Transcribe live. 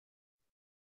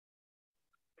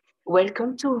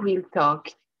Welcome to Real Talk,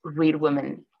 Real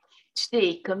Women.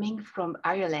 Today, coming from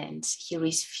Ireland, here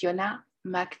is Fiona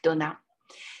McDonagh.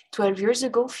 12 years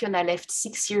ago, Fiona left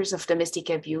 6 years of domestic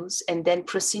abuse and then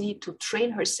proceeded to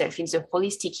train herself in the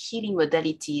holistic healing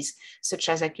modalities such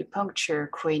as acupuncture,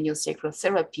 craniosacral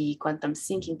therapy, quantum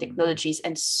thinking technologies,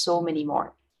 and so many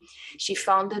more. She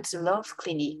founded the Love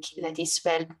Clinic, that is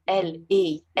spelled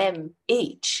Lamh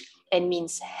and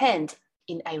means hand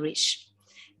in Irish,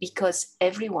 because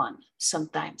everyone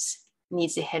sometimes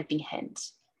needs a helping hand.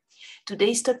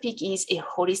 Today's topic is a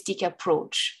holistic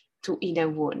approach to inner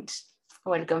wound.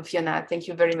 Welcome, Fiona. Thank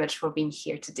you very much for being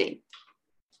here today.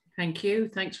 Thank you.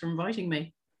 Thanks for inviting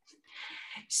me.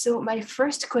 So my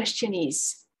first question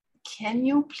is, can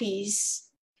you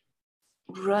please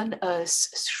run us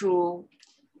through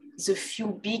the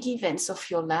few big events of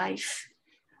your life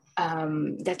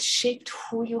that shaped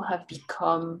who you have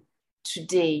become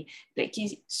today? Like,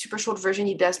 super short version,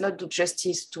 it does not do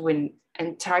justice to an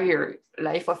entire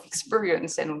life of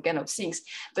experience and all kind of things,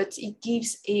 but it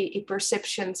gives a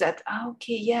perception that,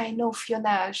 okay, yeah, I know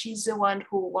Fiona, she's the one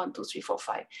who 1, 2, 3, 4,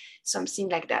 5, something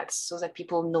like that, so that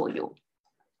people know you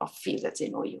or feel that they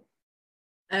know you.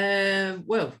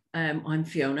 I'm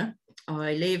Fiona.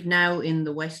 I live now in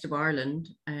the west of Ireland.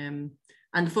 And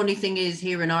the funny thing is,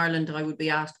 here in Ireland, I would be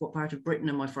asked what part of Britain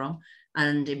am I from?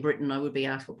 And in Britain, I would be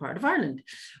asked what part of Ireland.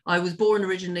 I was born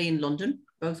originally in London.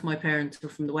 Both my parents were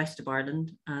from the west of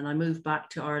Ireland, and I moved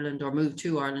to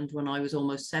Ireland when I was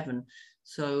almost 7.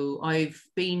 So I've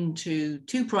been to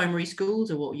 2 primary schools,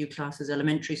 or what you class as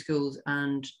elementary schools,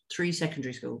 and 3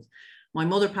 secondary schools. My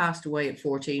mother passed away at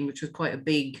 14, which was quite a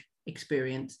big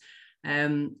experience.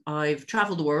 I've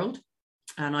traveled the world,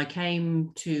 and I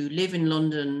came to live in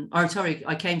London,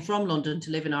 I came from London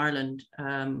to live in Ireland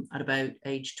at about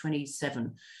age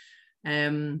 27.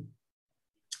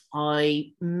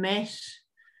 I met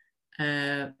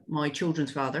my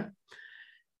children's father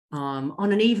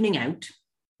on an evening out.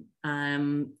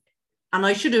 And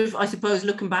I should have, I suppose,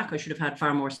 looking back, I should have had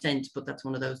far more sense, but that's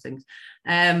one of those things.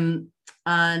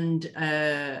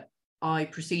 I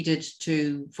proceeded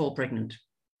to fall pregnant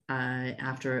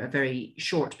after a very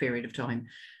short period of time.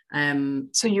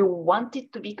 So you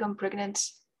wanted to become pregnant?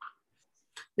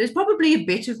 There's probably a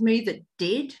bit of me that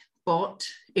did, but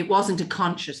it wasn't a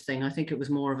conscious thing. I think it was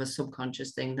more of a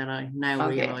subconscious thing that I now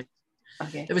realize.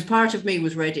 Okay. There was part of me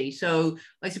was ready. So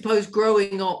I suppose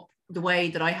growing up the way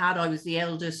that I was the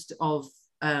eldest of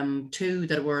 2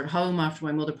 that were at home after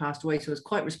my mother passed away. So I was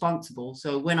quite responsible.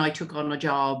 So when I took on a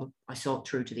job, I saw it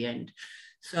through to the end.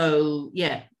 So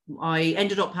yeah, I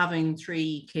ended up having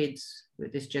 3 kids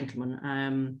with this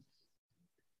gentleman.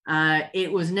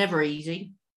 It was never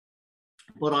easy,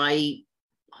 but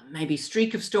maybe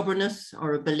streak of stubbornness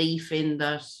or a belief in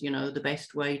that, the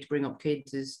best way to bring up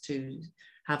kids is to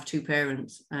have 2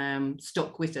 parents,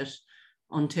 stuck with it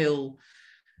until,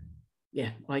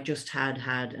 I just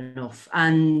had enough.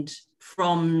 And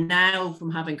from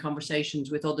having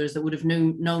conversations with others that would have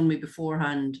known me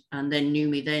beforehand and then knew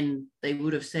me then, they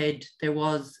would have said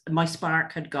my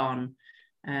spark had gone.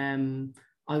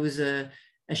 I was a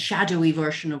shadowy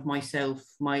version of myself.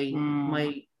 My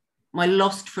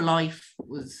lust for life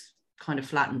was kind of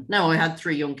flattened. Now I had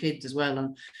 3 young kids as well,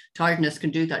 and tiredness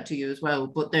can do that to you as well.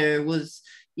 But there was,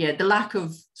 the lack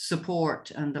of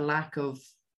support and the lack of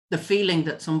the feeling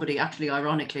that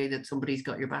that somebody's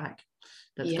got your back,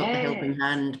 that's got the helping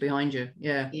hand behind you.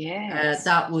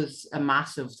 That was a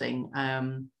massive thing.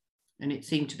 And it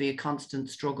seemed to be a constant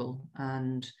struggle,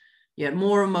 and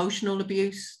more emotional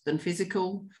abuse than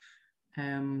physical.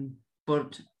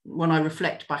 But when I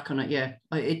reflect back on it,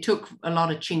 it took a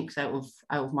lot of chinks out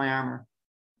of my armor.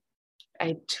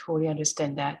 I totally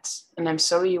understand that. And I'm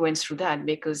sorry you went through that,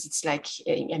 because it's like,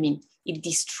 it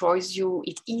destroys you,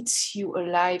 it eats you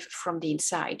alive from the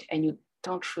inside, and you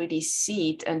don't really see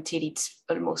it until it's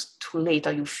almost too late,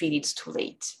 or you feel it's too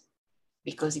late,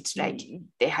 because it's like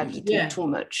they have eaten too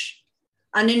much.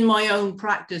 And in my own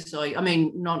practice, I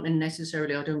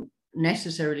don't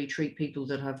necessarily treat people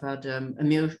that have had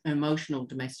emotional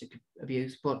domestic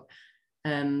abuse, but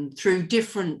through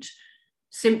different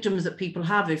symptoms that people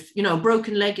have. If a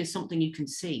broken leg is something you can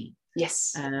see,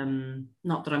 yes,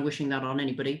 not that I'm wishing that on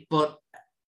anybody, but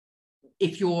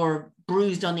if you're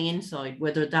bruised on the inside,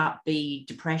 whether that be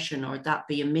depression or that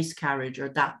be a miscarriage or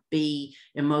that be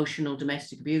emotional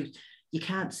domestic abuse, you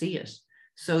can't see it.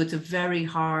 So it's a very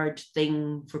hard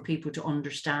thing for people to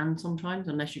understand sometimes,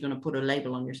 unless you're going to put a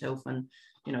label on yourself and,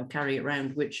 carry it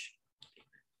around, which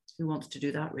who wants to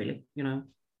do that really,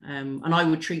 and I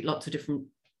would treat lots of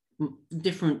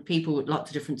different people with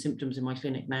lots of different symptoms in my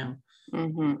clinic now.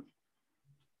 Mm-hmm.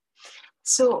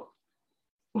 So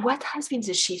what has been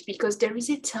the shift? Because there is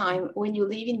a time when you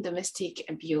live in domestic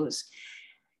abuse.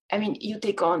 I mean, you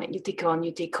take on, you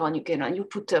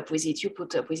put up with it,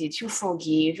 you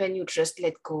forgive, and you just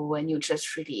let go, and you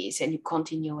just release, and you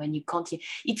continue,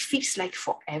 It feels like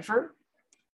forever.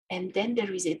 And then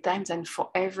there is a time that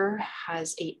forever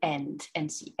has an end, and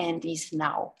the end is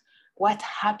now. What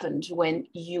happened when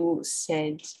you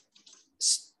said,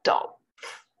 stop,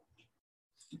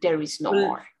 there is no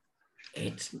more?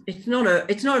 It's not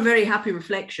a very happy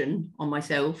reflection on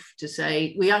myself to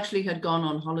say. We actually had gone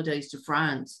on holidays to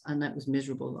France, and that was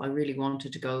miserable. I really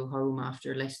wanted to go home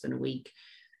after less than a week,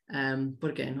 but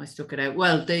again, I stuck it out.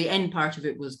 Well, the end part of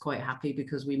it was quite happy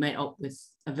because we met up with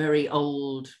a very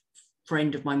old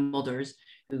friend of my mother's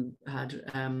who had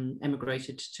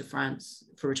emigrated to France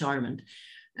for retirement.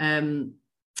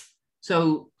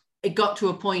 So it got to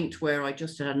a point where I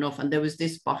just had enough, and there was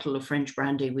this bottle of French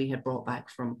brandy we had brought back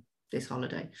from this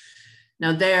holiday.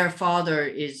 Now, their father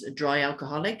is a dry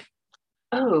alcoholic.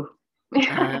 Oh,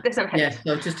 yeah.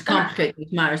 So just to complicate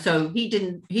this matter, so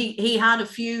he had a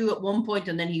few at one point,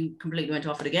 and then he completely went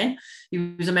off it again.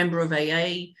 He was a member of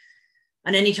AA,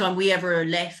 and anytime we ever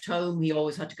left home, he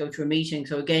always had to go to a meeting.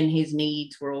 So again, his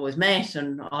needs were always met,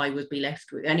 and I would be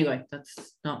left with. Anyway,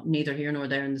 that's not neither here nor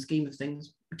there in the scheme of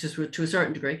things, just to a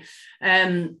certain degree.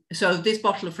 So this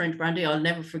bottle of French brandy, I'll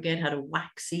never forget, had a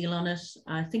wax seal on it.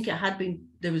 I think it had been,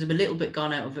 there was a little bit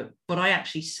gone out of it, but I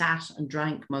actually sat and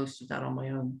drank most of that on my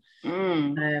own.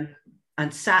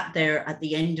 And sat there at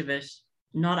the end of it,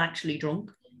 not actually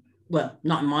drunk. Well,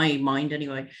 not in my mind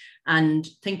anyway, and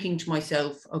thinking to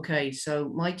myself, okay, so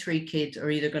my 3 kids are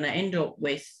either going to end up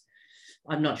with,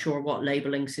 I'm not sure what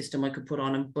labeling system I could put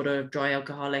on them, but a dry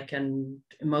alcoholic and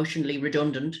emotionally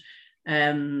redundant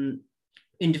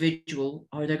individual,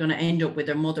 or they're going to end up with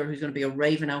their mother who's going to be a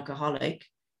raving alcoholic,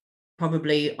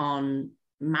 probably on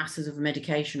masses of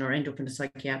medication, or end up in a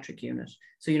psychiatric unit.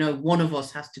 So, one of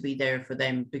us has to be there for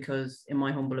them, because in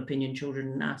my humble opinion,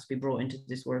 children are not to be brought into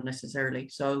this world necessarily.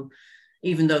 So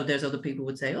even though there's other people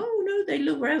would say, oh no, they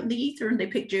were out in the ether and they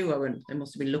picked you, and there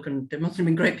must have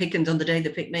been great pickings on the day they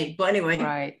picked me. But anyway.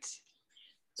 Right.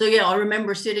 So yeah, I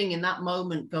remember sitting in that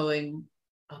moment going,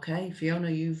 okay, Fiona,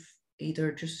 you've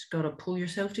either just got to pull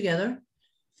yourself together,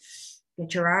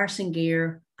 get your arse in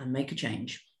gear, and make a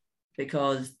change,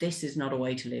 because this is not a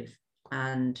way to live.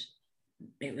 And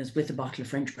it was with a bottle of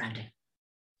French brandy.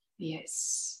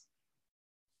 Yes.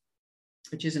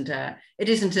 Which isn't a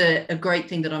great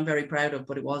thing that I'm very proud of,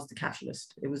 but it was the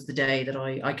catalyst. It was the day that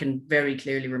I can very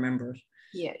clearly remember it.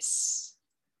 Yes.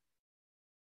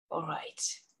 All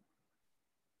right.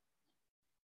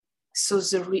 So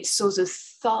the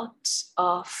thought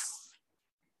of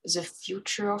the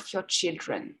future of your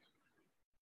children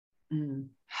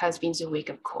has been the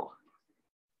wake-up call.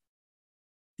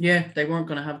 Yeah, they weren't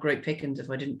going to have great pickings if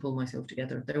I didn't pull myself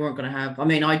together. They weren't going to have, I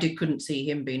mean, couldn't see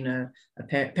him being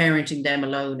parenting them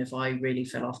alone if I really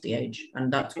fell off the edge.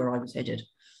 And that's where I was headed.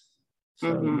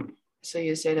 So, So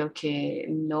you said, okay,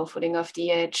 no falling off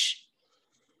the edge.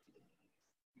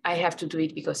 I have to do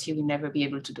it because he will never be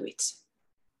able to do it.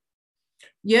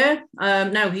 Yeah.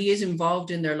 Now he is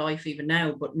involved in their life even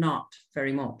now, but not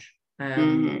very much.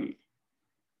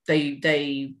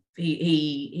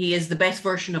 He is the best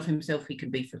version of himself he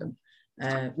can be for them,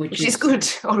 which is good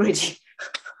already.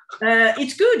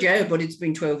 It's good, yeah, but it's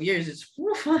been 12 years. It's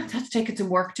that's taken some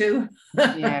work too.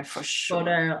 Yeah, for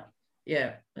sure.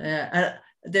 But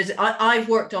I've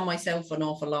worked on myself an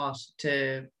awful lot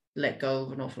to let go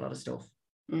of an awful lot of stuff.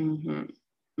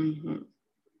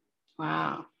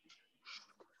 Wow.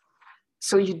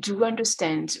 So you do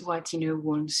understand what inner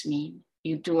wounds mean.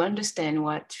 You do understand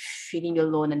what feeling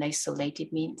alone and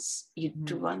isolated means. You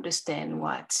do understand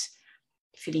what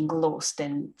feeling lost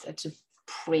and at the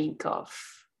brink of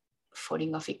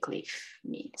falling off a cliff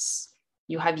means.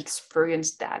 You have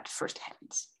experienced that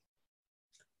firsthand.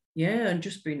 Yeah, and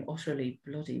just been utterly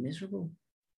bloody miserable.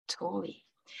 Totally.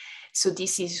 So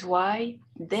this is why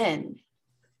then,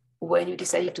 when you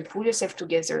decided to pull yourself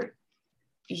together,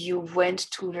 you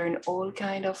went to learn all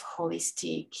kind of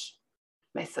holistic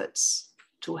methods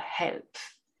to help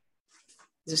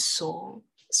the soul,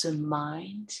 the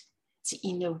mind, the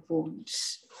inner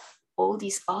wounds, all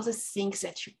these other things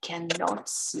that you cannot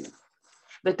see,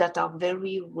 but that are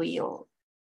very real,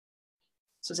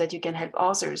 so that you can help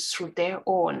others through their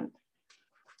own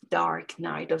dark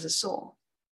night of the soul.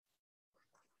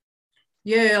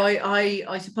 Yeah,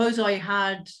 I suppose I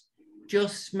had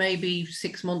just maybe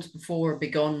 6 months before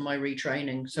begun my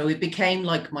retraining. So it became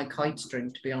like my kite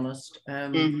string, to be honest.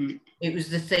 It was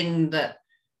the thing that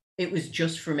it was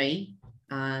just for me.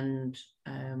 And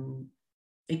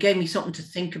it gave me something to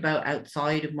think about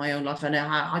outside of my own life. And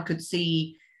I could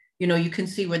see, you know, you can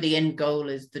see where the end goal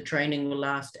is. The training will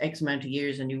last X amount of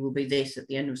years and you will be this at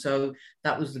the end. So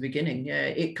that was the beginning. Yeah,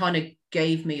 it kind of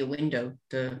gave me a window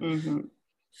to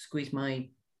squeeze my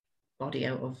body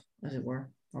out of, as it were,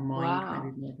 or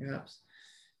mind, maybe more perhaps.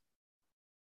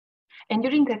 And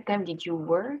during that time, did you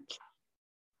work?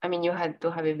 I mean, you had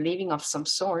to have a living of some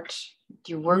sort.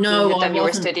 Did you work during the time you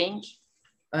were studying?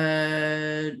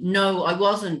 No, I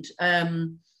wasn't.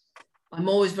 I'm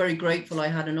always very grateful. I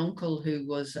had an uncle who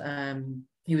was,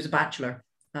 he was a bachelor,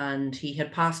 and he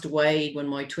had passed away when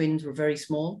my twins were very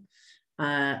small,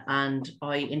 and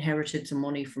I inherited some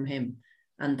money from him.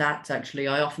 And that's actually,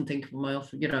 I often think of myself,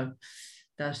 you know,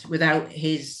 that without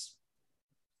his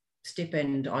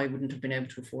stipend, I wouldn't have been able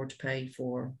to afford to pay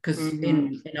for, because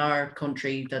in our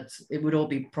country, it would all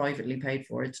be privately paid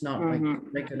for. It's not like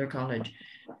regular college.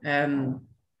 So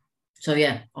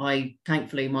yeah,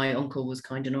 thankfully my uncle was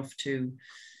kind enough to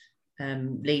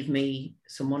leave me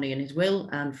some money in his will,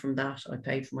 and from that I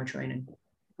paid for my training.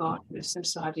 God, I'm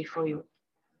so happy for you.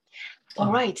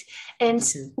 All right, and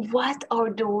what are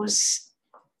those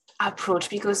approach?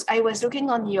 Because I was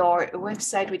looking on your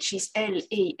website, which is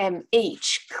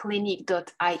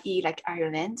lamhclinic.ie, like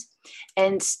Ireland,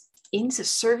 and in the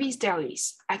service there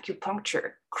is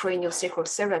acupuncture, craniosacral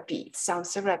therapy, sound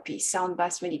therapy, sound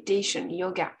bath meditation,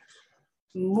 yoga,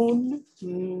 woman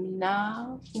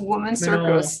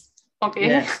circles, okay,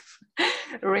 yeah.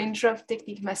 Raindrop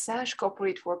technique massage,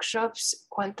 corporate workshops,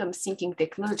 quantum thinking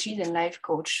technologies, and life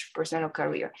coach, personal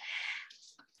career.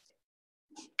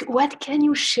 What can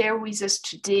you share with us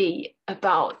today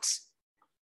about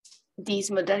these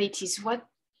modalities? What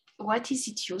is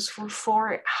it useful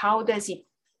for? How does it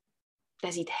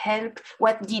help?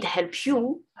 What did help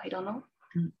you? I don't know.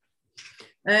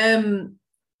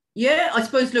 Yeah, I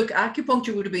suppose, look,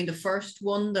 acupuncture would have been the first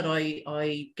one that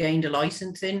I gained a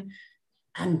license in.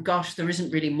 And gosh, there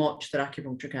isn't really much that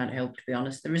acupuncture can't help, to be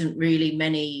honest. There isn't really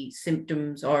many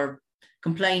symptoms or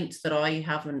complaints that I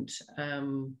haven't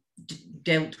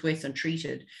dealt with and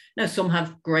treated. Now, some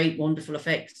have great, wonderful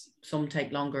effects. Some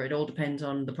take longer. It all depends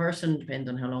on the person, depends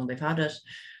on how long they've had it.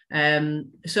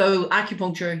 So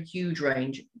acupuncture, huge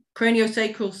range.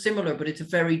 Craniosacral, similar, but it's a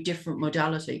very different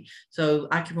modality. So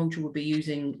acupuncture would be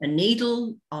using a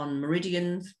needle on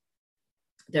meridians.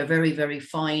 They're very, very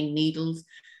fine needles.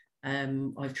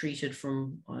 I've treated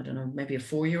from, I don't know, maybe a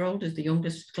 4-year-old is the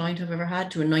youngest client I've ever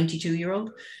had, to a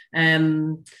 92-year-old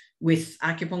with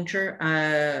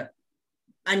acupuncture.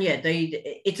 And yeah,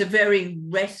 it's a very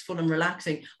restful and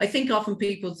relaxing. I think often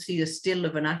people see a still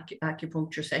of an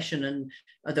acupuncture session and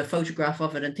the photograph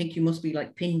of it and think you must be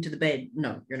like pinned to the bed.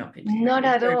 No, you're not pinned to the bed. Not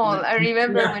at all. I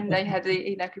remember when I had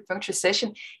an acupuncture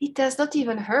session, it does not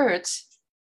even hurt.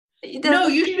 It does not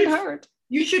even hurt.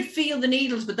 You should feel the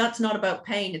needles, but that's not about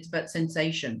pain. It's about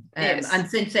sensation. Yes. And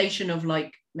sensation of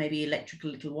like maybe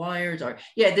electrical little wires, or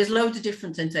yeah, there's loads of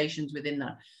different sensations within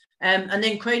that. And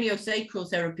then craniosacral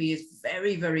therapy is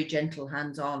very, very gentle,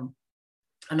 hands-on.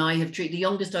 And I have treated, the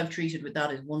youngest I've treated with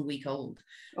that is 1 week old.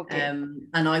 Okay. And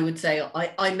I would say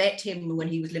I met him when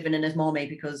he was living in his mommy,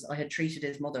 because I had treated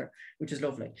his mother, which is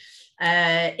lovely.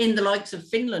 In the likes of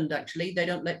Finland, actually, they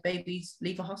don't let babies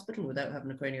leave a hospital without having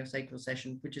a craniosacral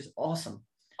session, which is awesome.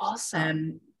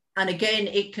 Awesome. And again,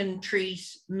 it can treat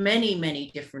many, many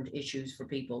different issues for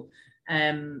people.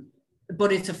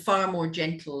 But it's a far more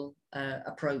gentle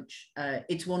approach.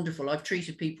 It's wonderful. I've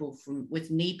treated people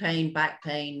with knee pain, back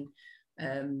pain,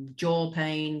 jaw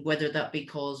pain, whether that be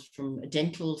caused from a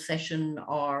dental session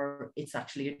or it's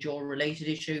actually a jaw related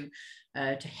issue,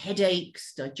 to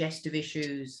headaches, digestive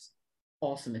issues.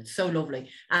 Awesome. It's so lovely.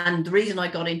 And the reason I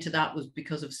got into that was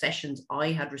because of sessions I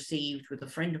had received with a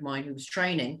friend of mine who was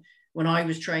training when I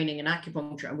was training in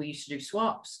acupuncture, and we used to do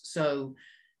swaps. So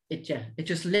it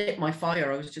just lit my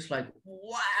fire. I was just like,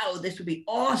 wow, this would be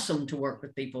awesome to work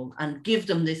with people and give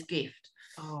them this gift.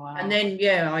 Oh, wow. And then,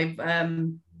 yeah,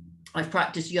 I've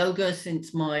practiced yoga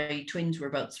since my twins were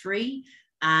about 3,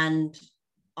 and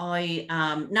I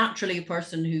am naturally a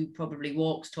person who probably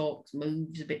walks, talks,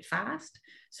 moves a bit fast.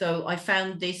 So I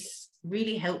found this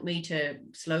really helped me to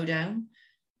slow down.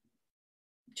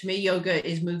 To me, yoga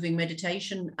is moving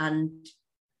meditation, and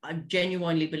I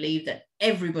genuinely believe that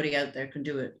everybody out there can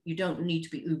do it. You don't need to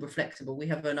be uber flexible. We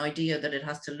have an idea that it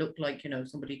has to look like,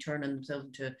 somebody turning themselves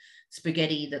into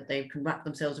spaghetti, that they can wrap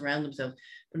themselves around themselves.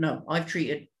 But no, I've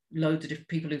treated loads of different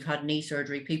people who've had knee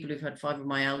surgery, people who've had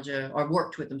fibromyalgia, or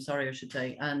worked with them, sorry, I should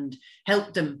say, and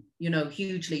helped them,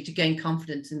 hugely to gain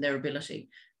confidence in their ability.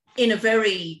 in a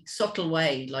very subtle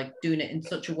way, like doing it in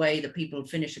such a way that people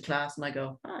finish the class and I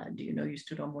go, do you know you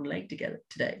stood on one leg together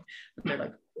today? And they're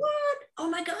like, what? Oh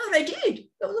my God, I did.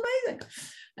 That was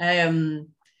amazing.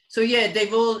 So yeah,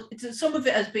 some of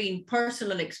it has been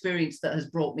personal experience that has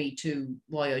brought me to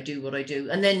why I do what I do.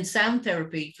 And then sound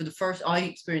therapy I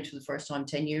experienced for the first time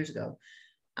 10 years ago,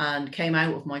 and came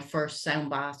out of my first sound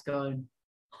bath going,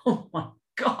 oh my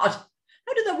God,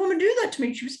 how did that woman do that to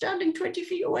me? She was standing 20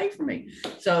 feet away from me.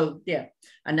 So yeah,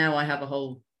 and now I have a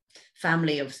whole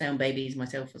family of sound babies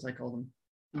myself, as I call them.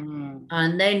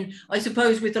 And then I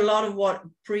suppose with a lot of what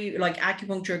like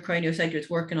acupuncture, craniosacral,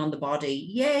 working on the body,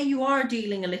 yeah, you are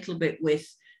dealing a little bit with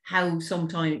how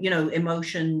sometimes,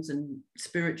 emotions and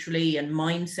spiritually and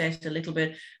mindset a little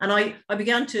bit. And I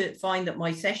began to find that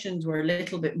my sessions were a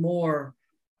little bit more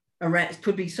around,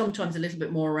 could be sometimes a little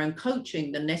bit more around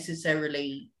coaching than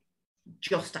necessarily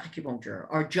just acupuncture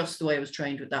or just the way I was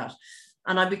trained with that.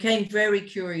 And I became very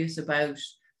curious about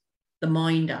the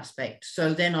mind aspect.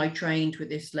 So then I trained with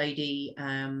this lady,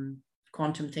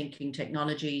 quantum thinking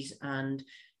technologies and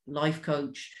life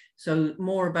coach. So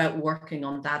more about working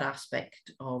on that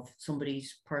aspect of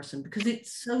somebody's person, because it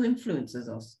so influences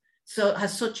us. So it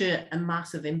has such a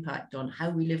massive impact on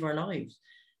how we live our lives.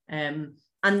 And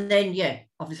then, yeah,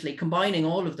 obviously combining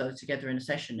all of those together in a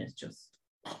session is just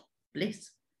bliss.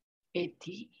 It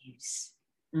is.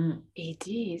 It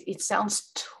is. It sounds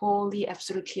totally,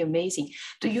 absolutely amazing.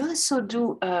 Do you also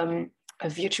do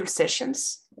virtual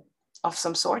sessions of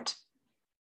some sort?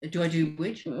 Do I do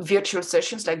which? Virtual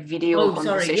sessions, like video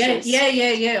conversations?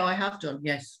 Sorry. Yeah. I have done.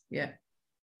 Yes. Yeah.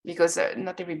 Because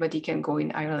not everybody can go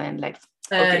in Ireland. Like,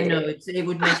 okay. No, it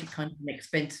would make it kind of an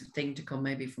expensive thing to come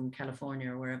maybe from California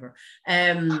or wherever.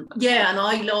 Yeah, and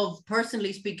I love,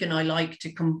 personally speaking, I like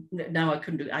to come. Now I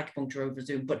couldn't do acupuncture over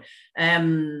Zoom, but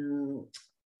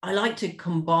I like to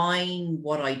combine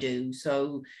what I do.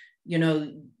 So,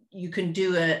 you can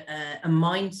do a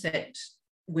mindset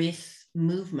with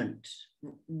movement,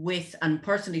 and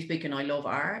personally speaking, I love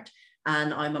art,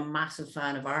 and I'm a massive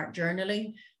fan of art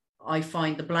journaling. I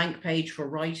find the blank page for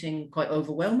writing quite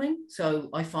overwhelming. So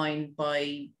I find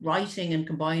by writing and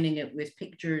combining it with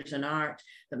pictures and art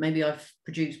that maybe I've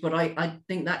produced, but I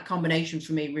think that combination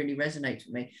for me really resonates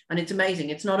with me. And it's amazing.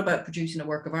 It's not about producing a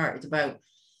work of art. It's about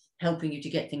helping you to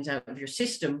get things out of your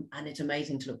system. And it's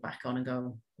amazing to look back on and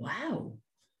go, wow.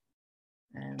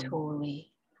 Totally.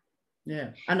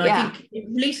 Yeah. And I think it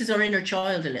releases our inner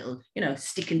child a little,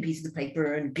 sticking pieces of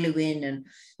paper and gluing and,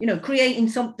 creating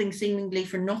something seemingly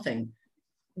for nothing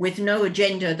with no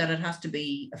agenda that it has to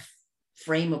be a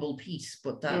frameable piece,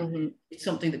 but that it's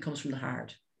something that comes from the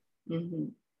heart.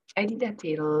 I did that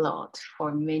a lot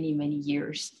for many, many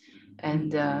years.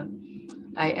 And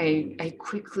I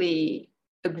quickly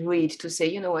agreed to say,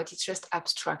 you know what, it's just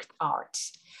abstract art.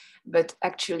 But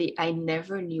actually, I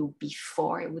never knew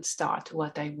before I would start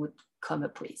what I would come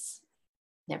up with.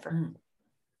 Never.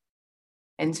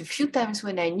 And the few times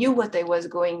when I knew what I was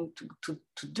going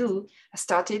to do, I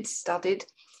started,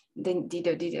 then did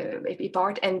a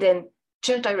part, and then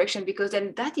change direction, because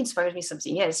then that inspired me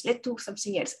something else. Let's do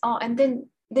something else. Oh, and then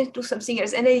do something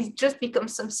else. And then it just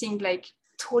becomes something like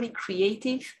totally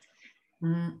creative.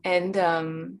 And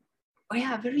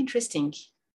very interesting.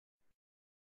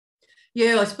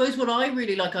 Yeah, I suppose what I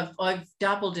really like, I've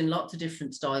dabbled in lots of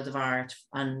different styles of art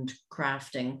and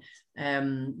crafting.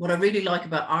 What I really like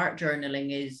about art journaling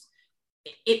is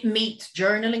it meets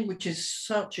journaling, which is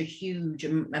such a huge,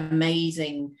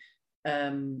 amazing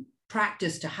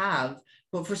practice to have.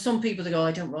 But for some people, they go,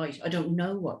 I don't write. I don't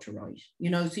know what to write.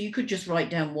 So you could just write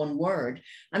down one word.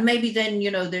 And maybe then,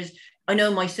 I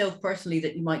know myself personally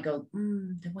that you might go,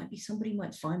 there might be somebody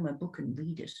might find my book and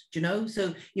read it,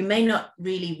 so you may not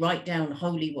really write down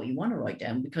wholly what you want to write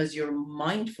down because you're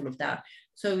mindful of that.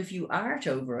 So if you art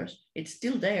over it, it's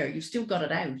still there, you've still got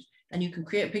it out, and you can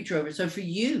create a picture over it. So for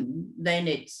you, then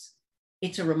it's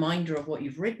a reminder of what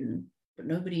you've written, but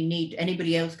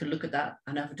anybody else can look at that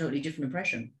and have a totally different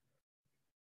impression.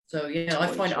 So yeah, I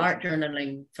find art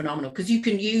journaling phenomenal, because you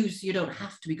don't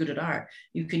have to be good at art.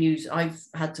 You can use, I've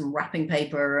had some wrapping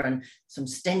paper and some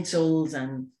stencils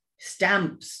and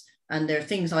stamps, and there are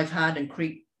things I've had and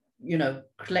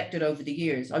collected over the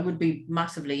years. I would be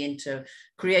massively into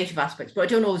creative aspects, but I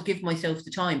don't always give myself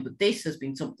the time. But this has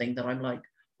been something that I'm like,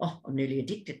 oh, I'm nearly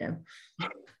addicted now.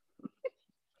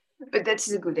 But that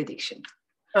is a good addiction.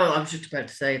 Oh, I was just about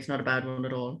to say it's not a bad one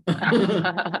at all.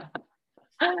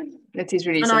 That is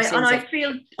really something. And I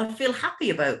feel happy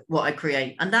about what I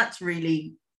create, and that's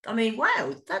really,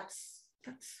 wow, that's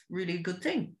really a good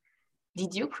thing.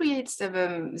 Did you create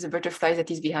the butterfly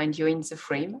that is behind you in the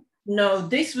frame? No,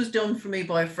 this was done for me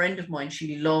by a friend of mine.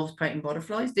 She loves painting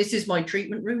butterflies. This is my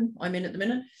treatment room I'm in at the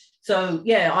minute. So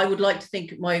yeah, I would like to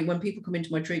think when people come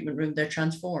into my treatment room, they're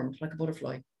transformed like a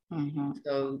butterfly. Mm-hmm.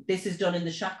 So this is done in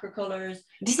the chakra colors.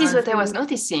 This is what I was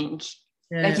noticing.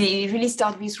 Yeah. Like it really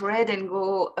start with red and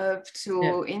go up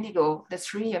to indigo.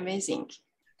 That's really amazing.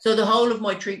 So the whole of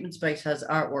my treatment space has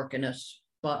artwork in it,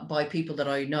 but by people that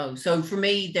I know. So for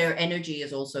me, their energy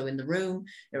is also in the room.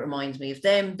 It reminds me of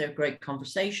them. They're great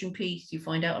conversation piece. You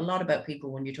find out a lot about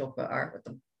people when you talk about art with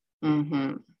them.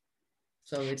 Mm-hmm.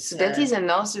 So that is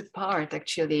another part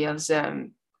actually of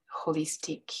the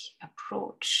holistic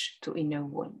approach to inner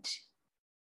wound.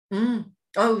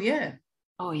 Oh yeah.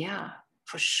 Oh yeah,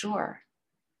 for sure.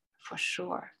 For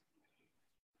sure.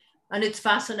 And it's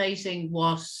fascinating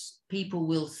what people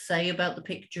will say about the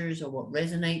pictures or what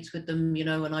resonates with them, you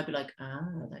know, and I'd be like,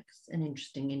 that's an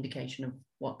interesting indication of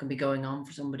what can be going on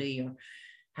for somebody or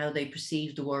how they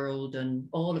perceive the world and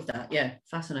all of that. Yeah,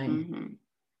 fascinating. Mm-hmm.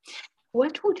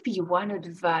 What would be one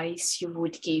advice you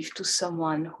would give to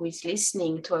someone who is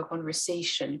listening to a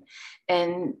conversation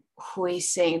and who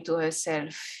is saying to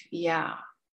herself, yeah,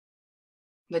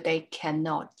 but I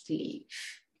cannot leave.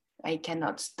 I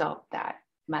cannot stop that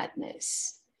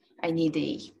madness. I need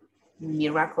a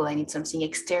miracle. I need something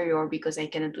exterior because I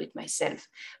cannot do it myself.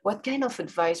 What kind of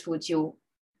advice would you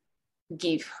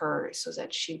give her so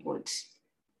that she would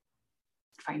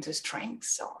find the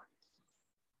strength or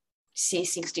see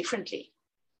things differently?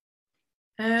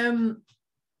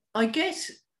 I guess,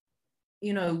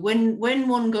 you know, when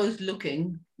one goes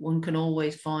looking, one can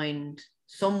always find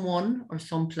someone or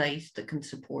some place that can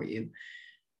support you.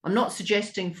 I'm not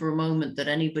suggesting for a moment that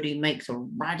anybody makes a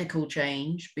radical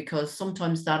change because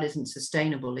sometimes that isn't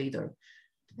sustainable either.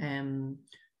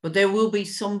 But there will be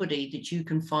somebody that you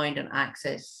can find and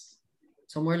access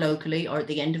somewhere locally or at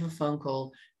the end of a phone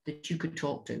call that you could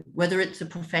talk to, whether it's a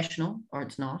professional or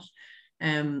it's not.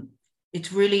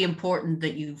 It's really important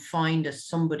that you find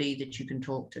somebody that you can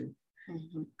talk to.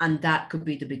 Mm-hmm. And that could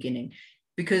be the beginning.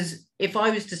 Because if I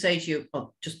was to say to you,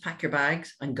 oh, just pack your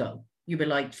bags and go, you'd be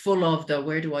like full of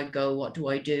where do I go? What do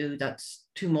I do? That's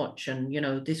too much. And, you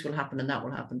know, this will happen and that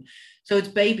will happen. So it's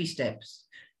baby steps.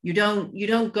 You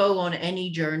don't go on any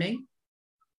journey,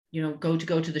 you know, go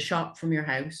to the shop from your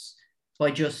house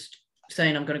by just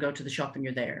saying, I'm going to go to the shop and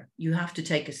you're there. You have to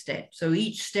take a step. So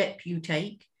each step you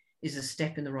take is a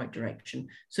step in the right direction.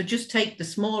 So just take the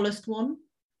smallest one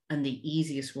and the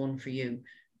easiest one for you.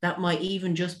 That might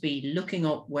even just be looking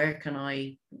up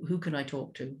who can I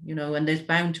talk to, you know, and there's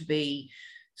bound to be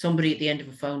somebody at the end of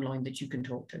a phone line that you can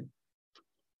talk to.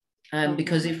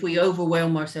 Because if we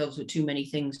overwhelm ourselves with too many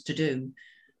things to do,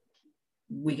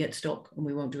 we get stuck and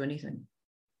we won't do anything.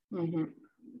 Mm-hmm.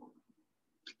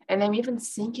 And I'm even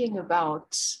thinking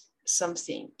about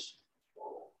something,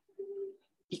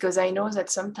 because I know that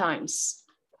sometimes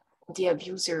the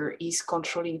abuser is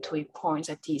controlling to a point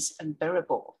that is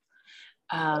unbearable.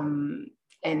 And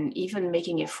even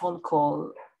making a phone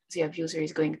call, the abuser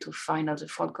is going to find out the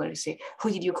phone call and say,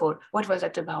 who did you call? What was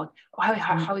that about?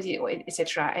 How is it,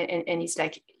 etc. And it's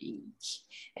like,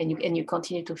 and you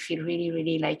continue to feel really,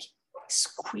 really like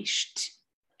squished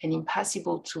and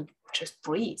impossible to just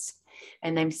breathe.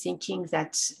 And I'm thinking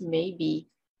that maybe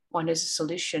one of the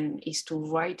solutions is to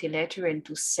write a letter and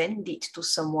to send it to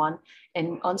someone,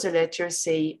 and on the letter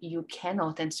say, you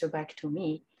cannot answer back to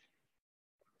me.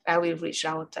 I will reach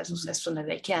out as soon as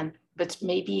I can, but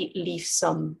maybe leave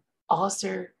some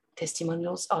other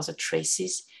testimonials, other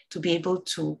traces to be able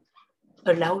to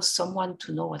allow someone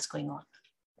to know what's going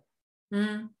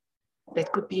on.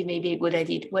 That could be maybe a good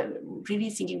idea. Well,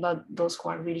 really thinking about those who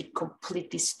are really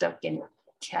completely stuck and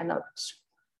cannot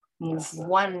move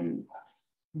one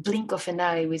blink of an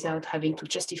eye without having to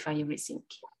justify everything.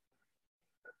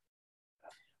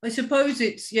 I suppose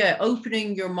it's,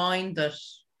 opening your mind that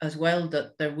as well,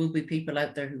 that there will be people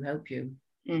out there who help you.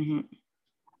 Mm-hmm.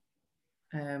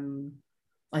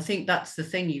 I think that's the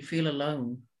thing, you feel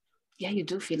alone. Yeah, you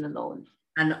do feel alone.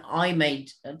 And I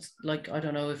made, like, I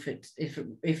don't know if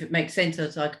it makes sense.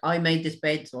 It's like, I made this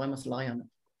bed, so I must lie on it.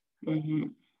 Mm-hmm.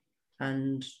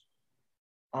 And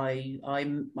I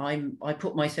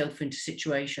put myself into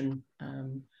situation,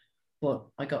 but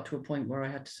I got to a point where I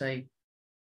had to say,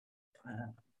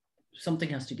 something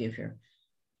has to give here.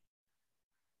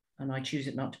 And I choose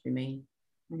it not to be me.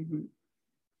 Mm-hmm.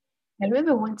 I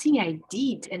remember one thing I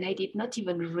did, and I did not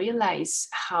even realize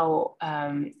how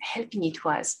helping it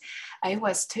was. I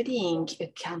was studying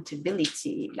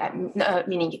accountability,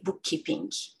 meaning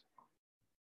bookkeeping.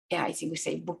 Yeah, I think we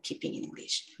say bookkeeping in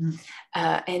English.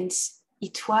 Mm. And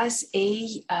it was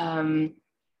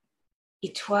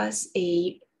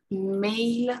a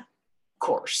male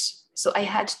course. So I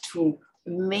had to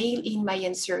mail in my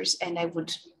answers, and I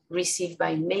would receive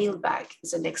by mail back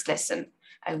the next lesson.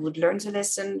 I would learn the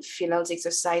lesson, fill out the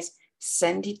exercise,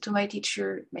 send it to my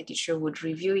teacher. My teacher would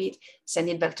review it, send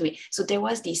it back to me. So there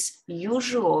was this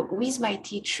usual with my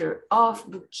teacher of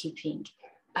bookkeeping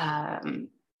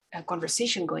a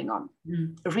conversation going on,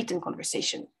 a written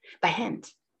conversation by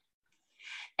hand.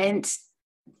 And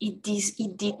it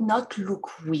did not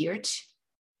look weird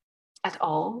at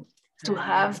all to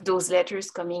have those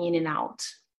letters coming in and out,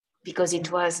 because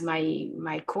it was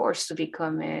my course to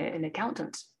become an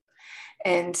accountant.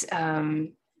 And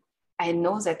I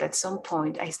know that at some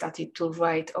point I started to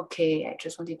write, okay, I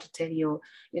just wanted to tell you,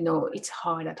 it's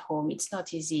hard at home. It's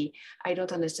not easy. I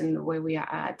don't understand where we are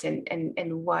at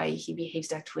and why he behaves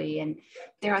that way. And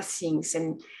there are things,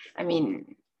 and I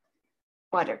mean,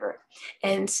 whatever.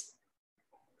 And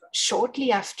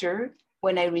shortly after,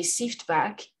 when I received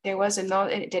back, there was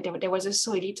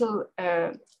also a little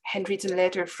handwritten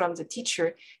letter from the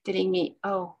teacher telling me,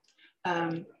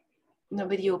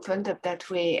 nobody opened up that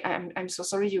way. I'm so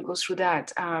sorry you go through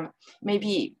that.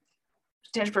 Maybe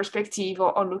change perspective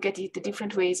or look at it the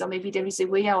different ways, or maybe there is a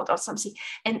way out or something.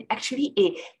 And actually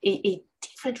a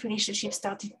different relationship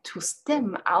started to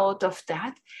stem out of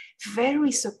that.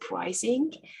 Very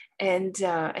surprising and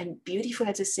beautiful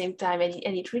at the same time.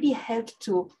 And it really helped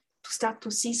to start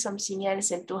to see something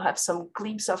else and to have some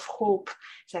glimpse of hope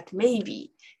that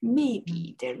maybe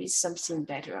there is something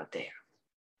better out there.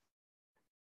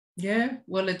 Yeah,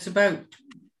 well, it's about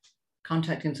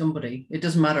contacting somebody. It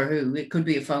doesn't matter who. It could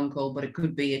be a phone call, but it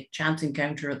could be a chance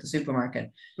encounter at the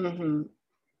supermarket. Mm-hmm.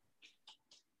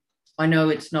 I know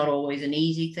it's not always an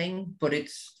easy thing, but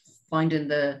it's finding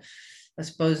the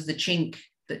chink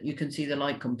that you can see the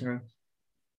light come through.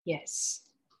 Yes,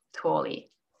 totally.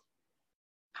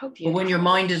 How beautiful. But when your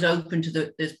mind is open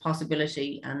to this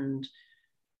possibility, and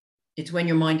it's when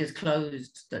your mind is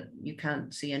closed that you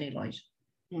can't see any light.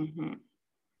 Mm-hmm.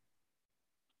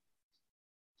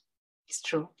 It's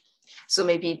true. So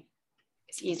maybe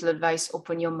it's easy advice,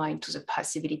 open your mind to the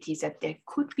possibilities that there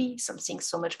could be something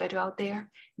so much better out there.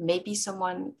 Maybe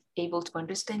someone able to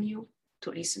understand you,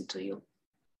 to listen to you.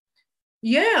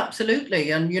 Yeah,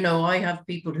 absolutely. And, I have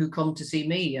people who come to see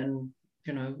me, and,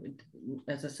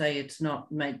 as I say,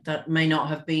 that may not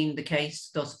have been the case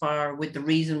thus far with the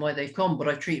reason why they've come, but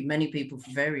I've treated many people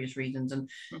for various reasons, and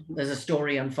there's a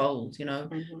story unfolds,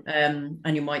 and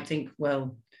you might think,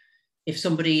 well, if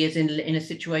somebody is in a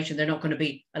situation, they're not going to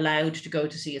be allowed to go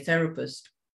to see a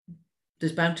therapist.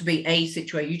 There's bound to be a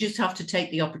situation. You just have to take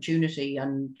the opportunity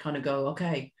and kind of go,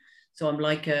 okay, so I'm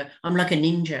like a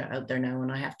ninja out there now,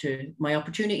 and my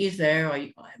opportunity is there.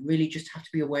 I really just have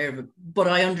to be aware of it. But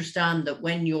I understand that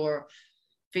when you're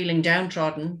feeling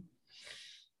downtrodden,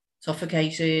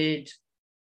 suffocated,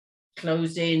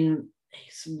 closed in,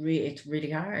 it's really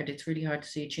hard. It's really hard to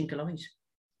see a chink of light.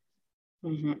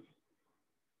 Mm-hmm.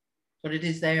 But it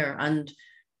is there. And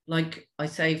like I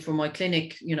say, for my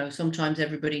clinic, sometimes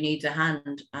everybody needs a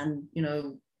hand, and,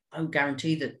 I'll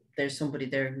guarantee that there's somebody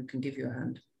there who can give you a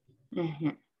hand. Mm-hmm.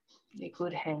 A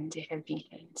good hand, a helping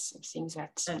hand, something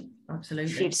that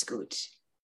absolutely feels good.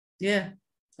 Yeah.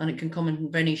 And it can come in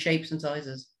many shapes and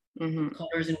sizes,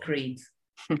 colors and creeds.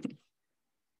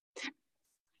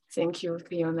 Thank you,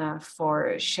 Fiona,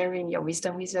 for sharing your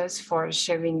wisdom with us, for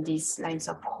sharing these lines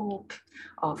of hope,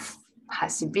 of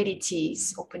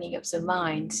possibilities, opening up the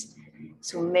mind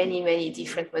to many, many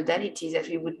different modalities that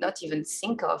we would not even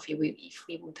think of if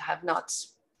we would have not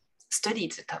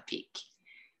studied the topic.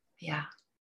 Yeah,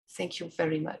 thank you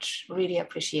very much. Really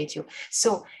appreciate you.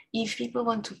 So if people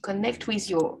want to connect with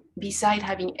you, beside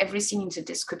having everything in the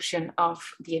description of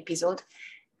the episode,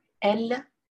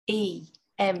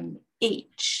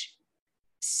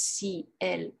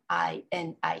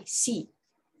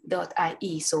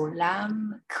 LAMHCLINIC.ie. So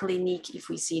Lam Clinic, if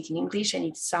we say it in English, and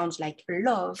it sounds like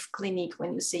love clinic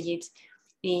when you say it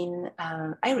in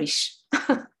Irish.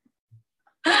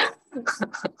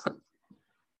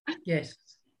 Yes.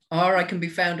 Or I can be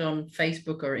found on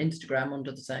Facebook or Instagram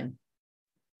under the same.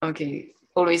 Okay.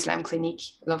 Always Lam Clinic,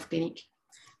 Love Clinic.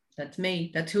 That's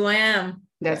me. That's who I am.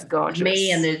 That's gorgeous.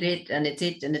 Me, and there's it, and it's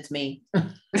it, and it's me.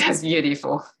 That's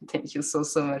beautiful. Thank you so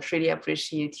much. Really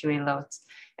appreciate you a lot,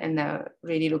 and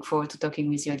really look forward to talking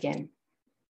with you again.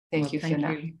 Thank you,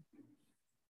 Fiona. You.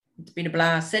 It's been a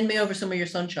blast. Send me over some of your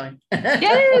sunshine.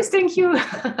 Yes, thank you.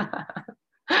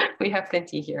 We have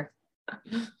plenty here.